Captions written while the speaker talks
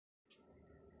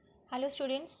Hello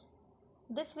students,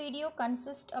 this video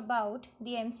consists about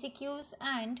the MCQs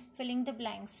and filling the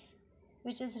blanks,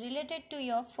 which is related to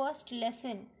your first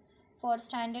lesson for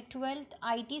standard 12th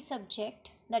IT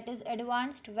subject, that is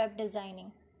advanced web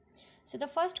designing. So the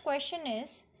first question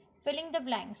is filling the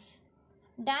blanks.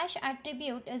 Dash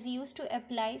attribute is used to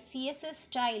apply CSS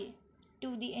style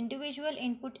to the individual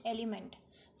input element.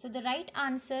 So the right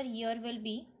answer here will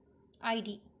be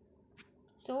ID.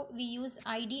 So we use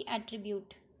ID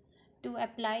attribute to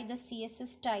apply the CSS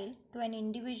style to an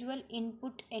individual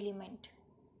input element.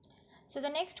 So the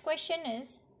next question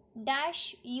is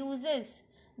dash uses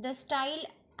the style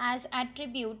as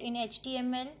attribute in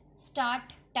HTML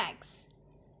start tags.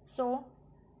 So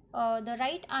the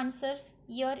right answer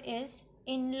here is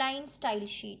inline style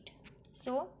sheet.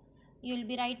 So you will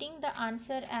be writing the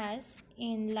answer as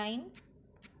inline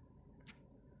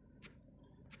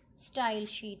style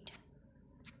sheet.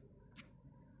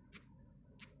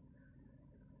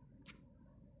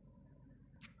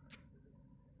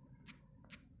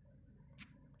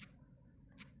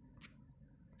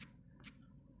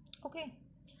 Okay,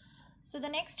 so the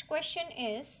next question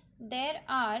is there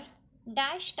are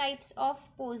dash types of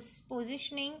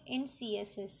positioning in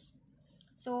CSS.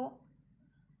 So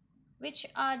which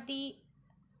are the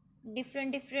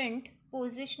different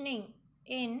positioning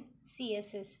in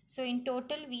CSS? So in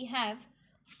total we have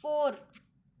 4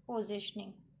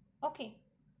 positioning. Okay,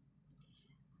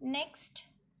 next,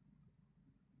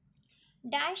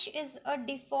 dash is a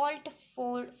default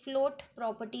float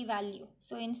property value.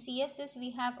 So in CSS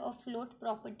we have a float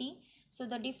property. So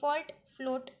the default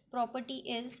float property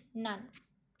is none.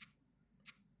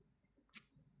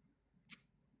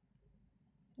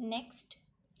 Next,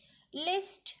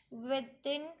 list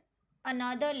within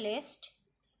another list,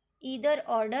 either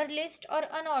ordered list or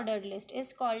unordered list,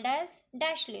 is called as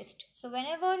dash list. So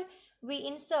whenever we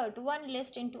insert one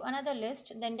list into another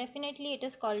list, then definitely it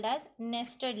is called as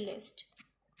nested list.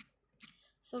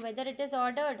 So whether it is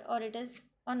ordered or it is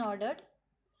unordered,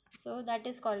 so that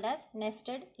is called as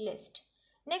nested list.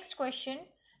 Next question,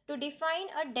 to define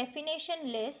a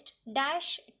definition list,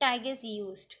 dash tag is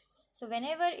used. So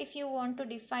whenever if you want to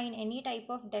define any type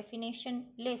of definition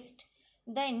list,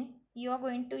 then you are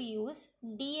going to use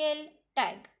DL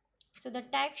tag. So the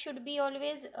tag should be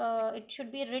always, it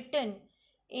should be written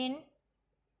in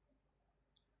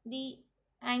the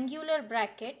angular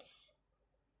brackets.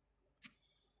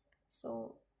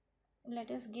 So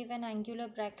let us give an angular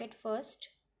bracket first.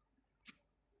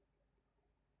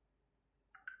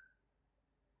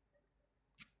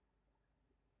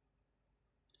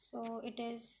 So it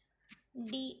is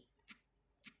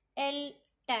DL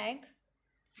tag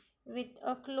with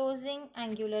a closing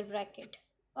angular bracket.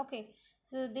 Okay,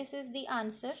 so this is the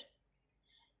answer.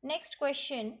 Next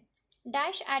question,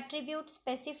 dash attribute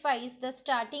specifies the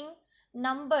starting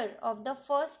number of the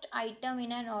first item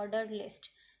in an ordered list.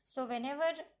 So whenever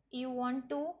you want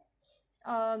to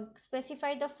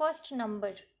specify the first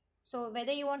number, so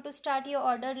whether you want to start your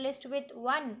ordered list with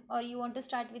 1 or you want to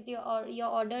start with your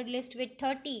ordered list with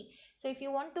 30. So if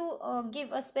you want to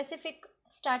give a specific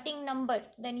starting number,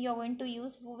 then you are going to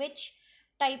use which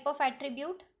type of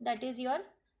attribute? That is your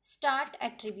start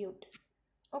attribute.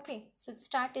 Okay, so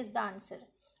start is the answer.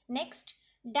 Next,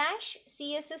 dash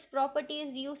CSS property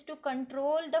is used to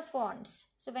control the fonts.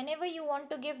 So whenever you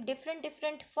want to give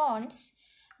different fonts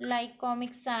like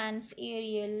Comic Sans,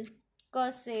 Arial,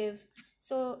 cursive,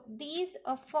 so these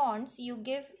fonts you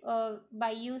give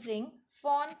by using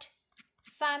font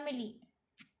family.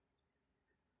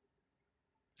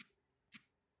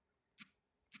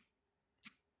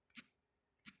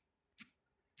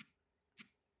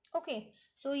 Okay,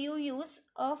 so you use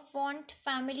a font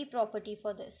family property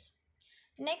for this.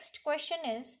 Next question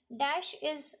is dash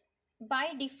is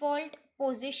by default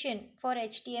position for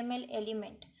HTML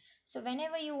element. So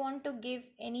whenever you want to give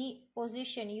any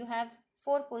position, you have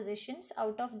 4 positions.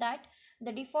 Out of that,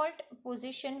 the default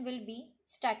position will be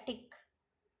static.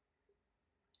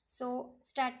 So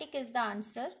static is the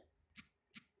answer.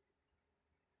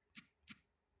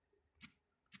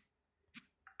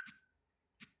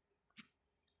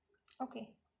 Okay.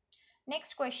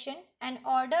 Next question, an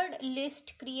ordered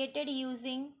list created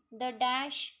using the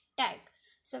dash tag.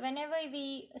 So whenever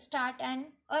we start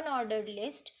an unordered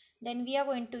list, then we are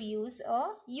going to use a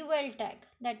UL tag.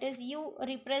 That is, U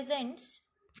represents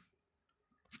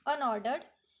unordered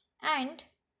and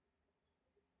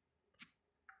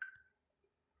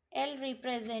L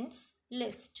represents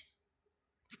list.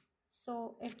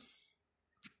 So it's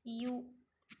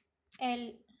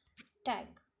UL tag.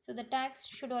 So the tags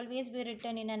should always be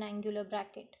written in an angular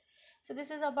bracket. So this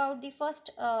is about the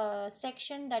first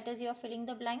section, that is your filling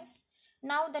the blanks.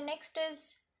 Now the next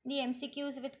is the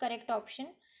MCQs with correct option.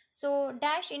 So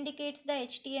dash indicates the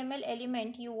HTML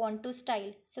element you want to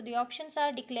style. So the options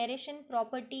are declaration,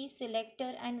 property,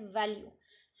 selector and value.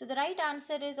 So the right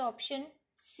answer is option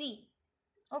C.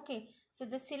 Okay, so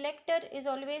the selector is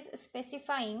always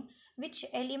specifying which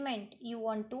element you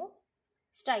want to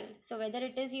style. So whether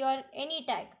it is your any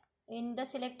tag, in the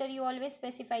selector you always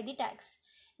specify the tags.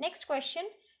 Next question,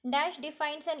 dash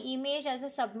defines an image as a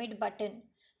submit button.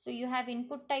 So you have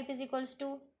input type is equals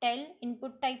to tell,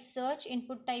 input type search,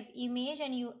 input type image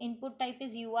and input type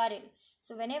is URL.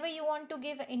 So whenever you want to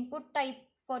give input type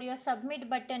for your submit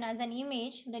button as an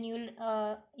image, then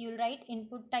you'll write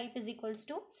input type is equals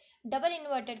to double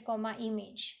inverted comma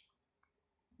image.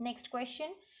 Next question,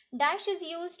 dash is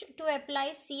used to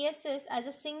apply CSS as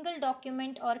a single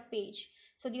document or page.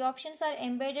 So the options are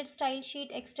embedded style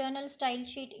sheet, external style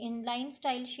sheet, inline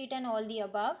style sheet and all the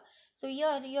above. So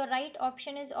here your right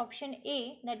option is option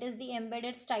A, that is the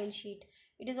embedded style sheet.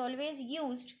 It is always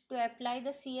used to apply the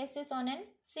CSS on a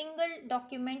single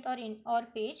document or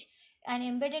page. An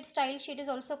embedded style sheet is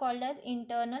also called as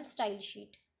internal style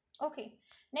sheet. Okay,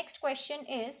 next question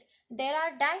is, there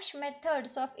are dash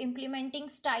methods of implementing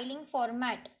styling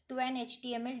format to an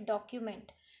HTML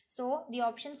document. So the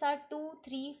options are 2,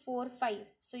 3, 4, 5.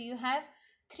 So you have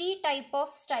 3 type of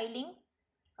styling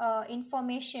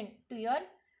information to your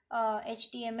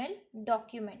HTML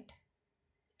document.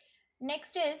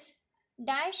 Next is,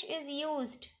 dash is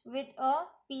used with a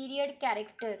period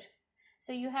character.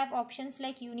 So you have options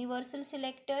like universal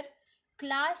selector,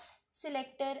 class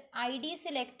selector, ID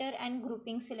selector and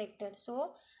grouping selector.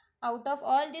 So out of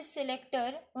all this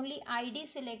selector, only ID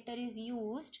selector is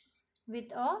used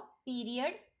with a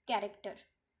period character.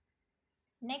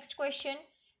 Next question,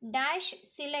 dash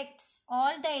selects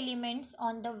all the elements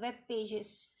on the web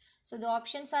pages. So the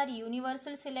options are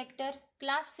universal selector,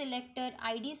 class selector,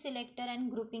 ID selector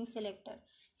and grouping selector.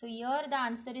 So here the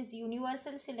answer is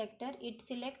universal selector. It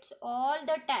selects all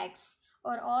the tags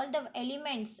or all the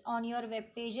elements on your web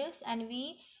pages and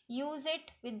we use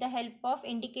it with the help of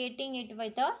indicating it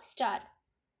with a star.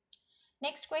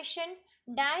 Next question,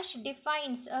 dash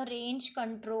defines a range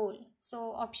control.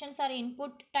 So options are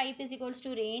input type is equals to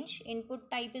range, input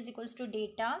type is equals to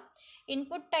data,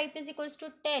 input type is equals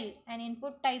to tell and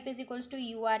input type is equals to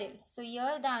URL. So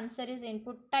here the answer is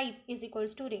input type is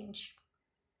equals to range.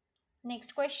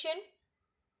 Next question,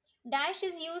 dash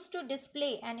is used to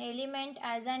display an element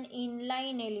as an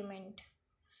inline element.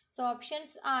 So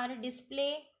options are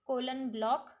display colon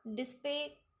block,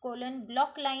 display colon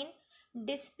block line,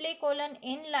 display colon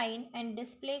inline and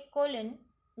display colon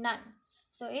none.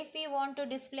 So if we want to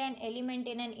display an element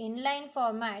in an inline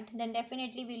format, then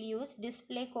definitely we'll use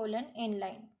display colon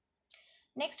inline.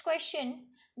 Next question,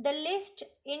 the list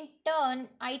in turn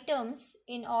items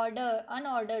in order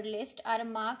unordered list are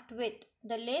marked with,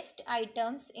 the list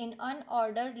items in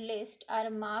unordered list are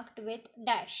marked with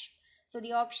dash. So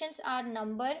the options are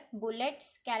number,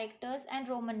 bullets, characters and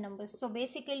Roman numbers. So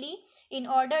basically in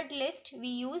ordered list we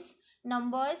use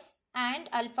numbers and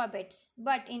alphabets,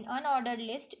 but in unordered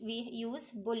list we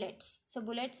use bullets. So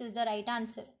bullets is the right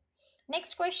answer.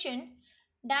 Next question,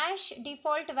 dash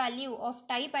default value of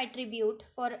type attribute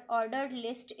for ordered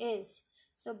list is.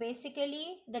 So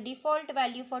basically the default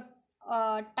value for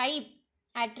type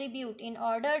attribute in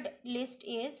ordered list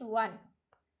is 1.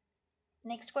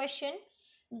 Next question,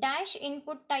 dash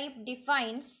input type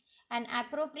defines an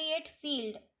appropriate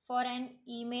field for an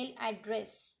email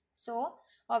address. So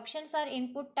options are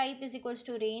input type is equals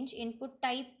to range, input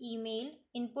type email,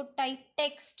 input type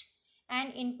text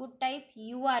and input type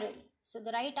URL. So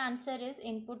the right answer is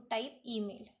input type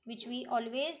email, which we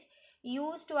always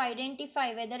use to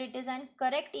identify whether it is an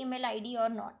correct email ID or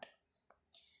not.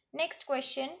 Next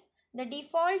question, the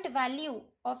default value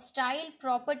of style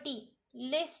property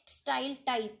list style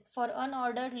type for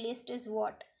unordered list is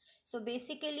what? So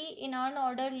basically in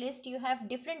unordered list you have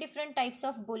different types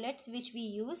of bullets which we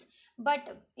use,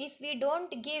 but if we don't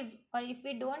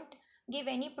give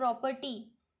any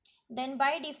property, then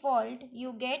by default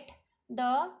you get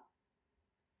the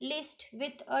list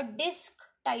with a disk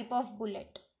type of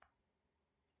bullet.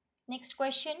 Next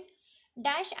question,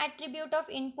 dash attribute of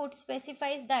input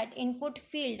specifies that input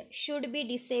field should be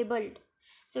disabled.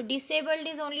 So disabled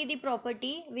is only the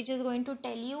property which is going to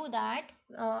tell you that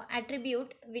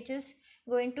attribute which is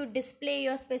going to display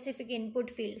your specific input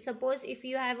field. Suppose if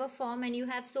you have a form and you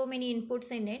have so many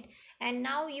inputs in it and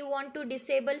now you want to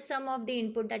disable some of the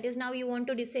input, that is now you want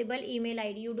to disable email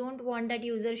ID, you don't want that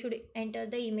user should enter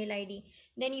the email ID,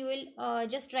 then you will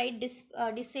just write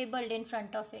disabled in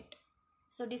front of it.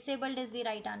 So disabled is the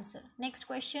right answer. Next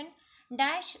question,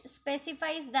 Dash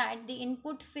specifies that the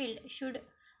input field should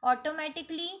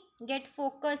automatically get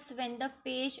focus when the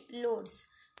page loads.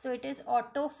 So it is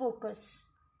autofocus.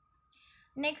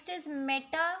 Next is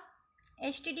meta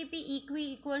http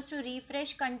equals to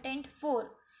refresh content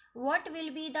 4. What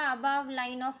will be the above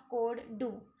line of code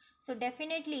do? So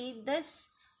definitely this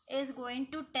is going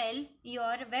to tell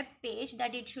your web page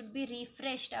that it should be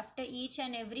refreshed after each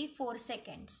and every 4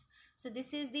 seconds. So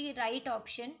this is the right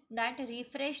option, that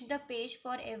refresh the page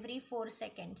for every 4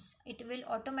 seconds. It will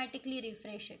automatically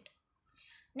refresh it.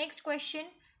 Next question,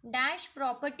 dash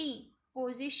property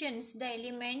positions the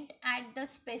element at the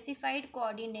specified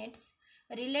coordinates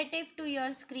relative to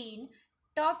your screen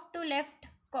top to left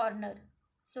corner.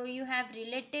 So you have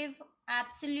relative,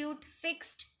 absolute,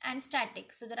 fixed and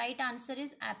static. So the right answer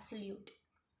is absolute.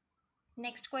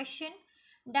 Next question,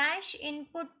 dash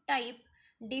input type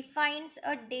defines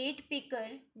a date picker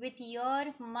with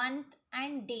year, month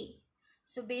and day.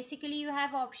 So basically you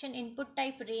have option input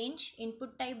type range,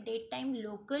 input type date time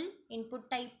local,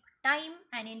 input type time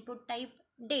and input type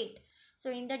date. So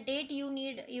in the date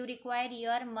you require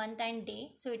year, month and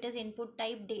day. So it is input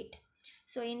type date.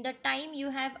 So in the time you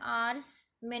have hours,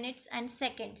 minutes and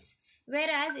seconds.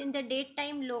 Whereas in the date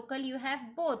time local you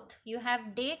have both. You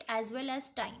have date as well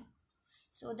as time.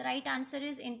 So the right answer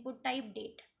is input type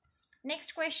date.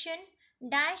 Next question,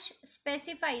 dash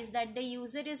specifies that the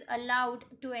user is allowed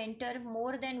to enter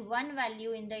more than one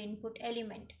value in the input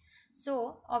element.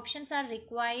 So options are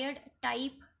required,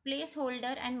 type,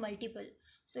 placeholder and multiple.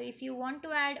 So if you want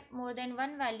to add more than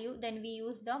one value, then we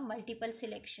use the multiple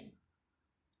selection.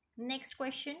 Next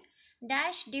question,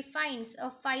 dash defines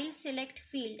a file select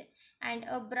field and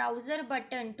a browser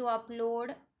button to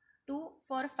upload to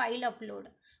for file upload.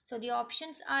 So the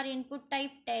options are input type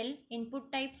tell,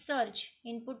 input type search,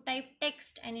 input type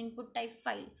text and input type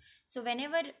file. So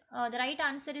whenever the right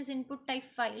answer is input type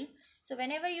file. So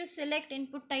whenever you select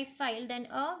input type file, then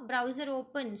a browser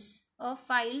opens a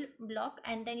file block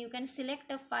and then you can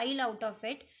select a file out of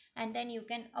it and then you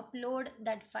can upload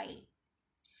that file.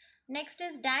 Next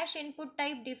is dash input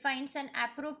type defines an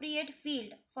appropriate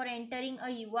field for entering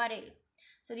a URL.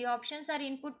 So the options are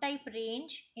input type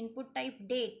range, input type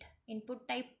date, input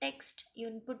type text,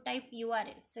 input type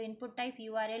URL. So input type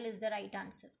URL is the right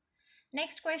answer.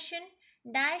 Next question,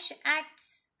 dash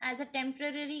acts as a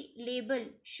temporary label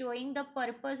showing the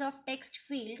purpose of text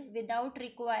field without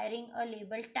requiring a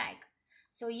label tag.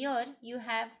 So here you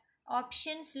have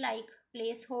options like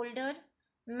placeholder,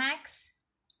 max,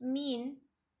 mean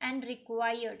and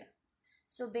required.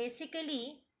 So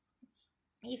basically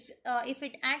if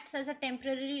it acts as a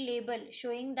temporary label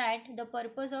showing that the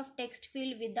purpose of text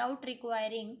field without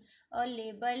requiring a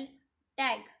label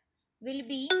tag will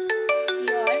be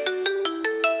your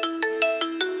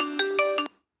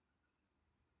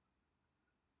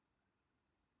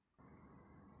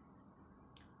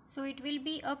so it will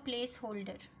be a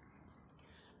placeholder.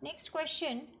 Next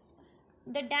question,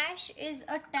 the dash is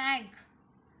a tag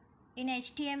in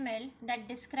HTML that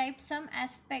describes some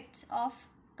aspects of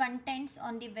contents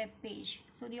on the web page.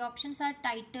 So the options are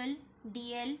title,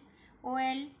 DL,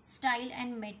 OL, style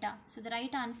and meta. So the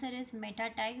right answer is meta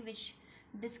tag, which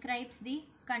describes the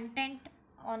content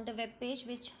on the web page,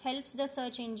 which helps the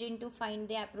search engine to find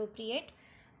the appropriate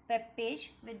web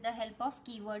page with the help of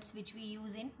keywords which we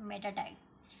use in meta tag.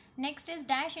 Next is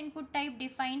dash input type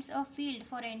defines a field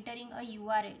for entering a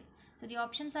URL. So the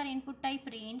options are input type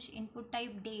range, input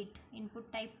type date,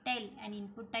 input type tell and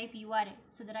input type URL.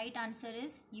 So the right answer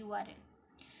is URL.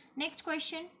 Next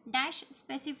question, dash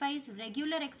specifies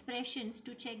regular expressions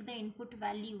to check the input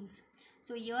values.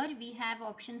 So here we have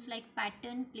options like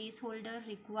pattern, placeholder,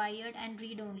 required and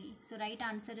read only. So right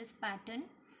answer is pattern.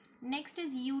 Next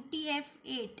is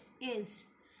UTF-8 is.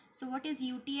 So what is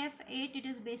UTF-8? It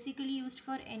is basically used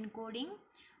for encoding.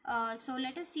 So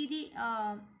let us see the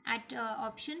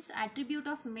options. Attribute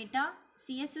of meta,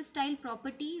 CSS style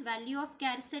property, value of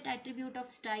char set attribute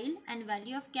of style and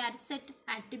value of char set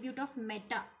attribute of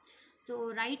meta.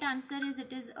 So right answer is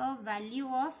it is a value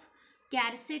of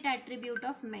char set attribute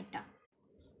of meta.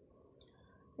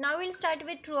 Now we'll start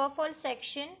with true or false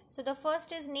section. So the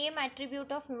first is name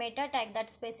attribute of meta tag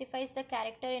that specifies the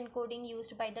character encoding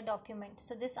used by the document.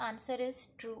 So this answer is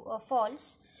true or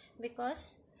false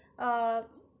because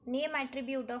name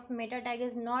attribute of meta tag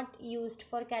is not used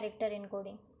for character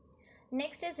encoding.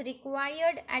 Next is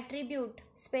required attribute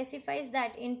specifies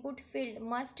that input field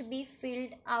must be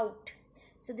filled out.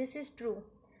 So this is true.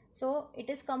 So it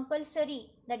is compulsory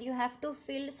that you have to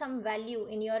fill some value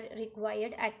in your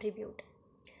required attribute.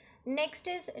 Next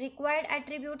is required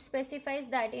attribute specifies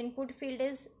that input field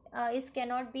is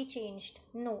cannot be changed.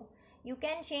 No, You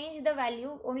can change the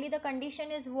value, only the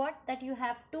condition is what? That you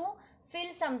have to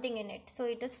fill something in it, so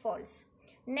it is false.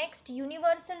 Next,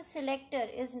 universal selector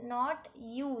is not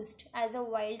used as a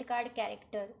wildcard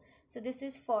character, so this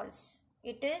is false.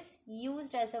 It is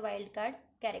used as a wildcard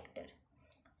character.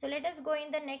 So let us go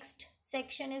in the next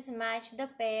section is match the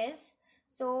pairs.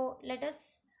 So let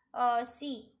us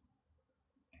see.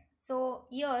 So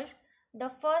here the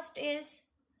first is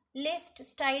list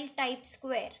style type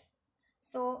square.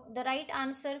 So the right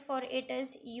answer for it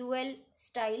is UL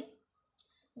style.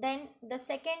 Then the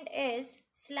second is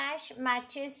slash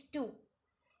matches to.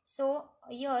 So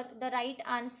here the right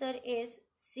answer is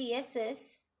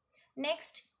CSS.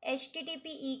 Next, HTTP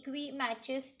equi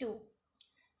matches to.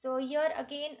 So here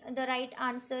again the right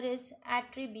answer is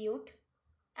attribute.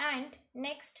 And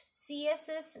next,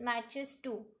 CSS matches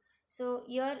to. So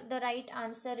here the right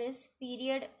answer is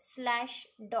period slash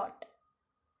dot.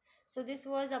 So this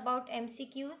was about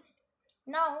MCQs.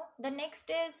 Now the next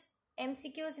is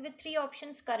MCQs with 3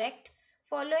 options correct.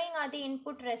 Following are the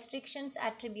input restrictions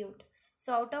attribute.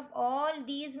 So out of all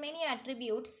these many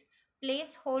attributes,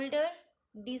 placeholder,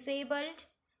 disabled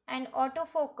and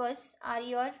autofocus are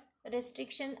your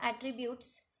restriction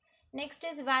attributes. Next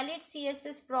is valid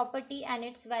CSS property and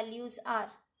its values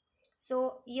are.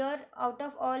 So here out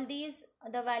of all these,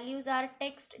 the values are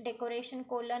text decoration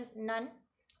colon none,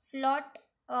 float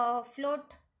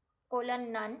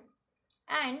colon none,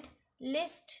 and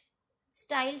list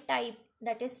style type,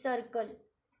 that is circle.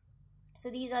 So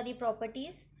these are the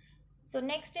properties. So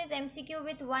next is MCQ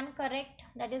with 1 correct,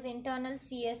 that is internal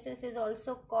CSS is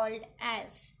also called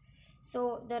as.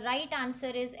 So the right answer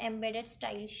is embedded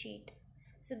style sheet.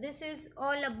 So this is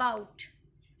all about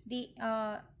the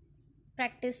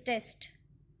practice test.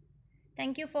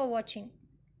 Thank you for watching.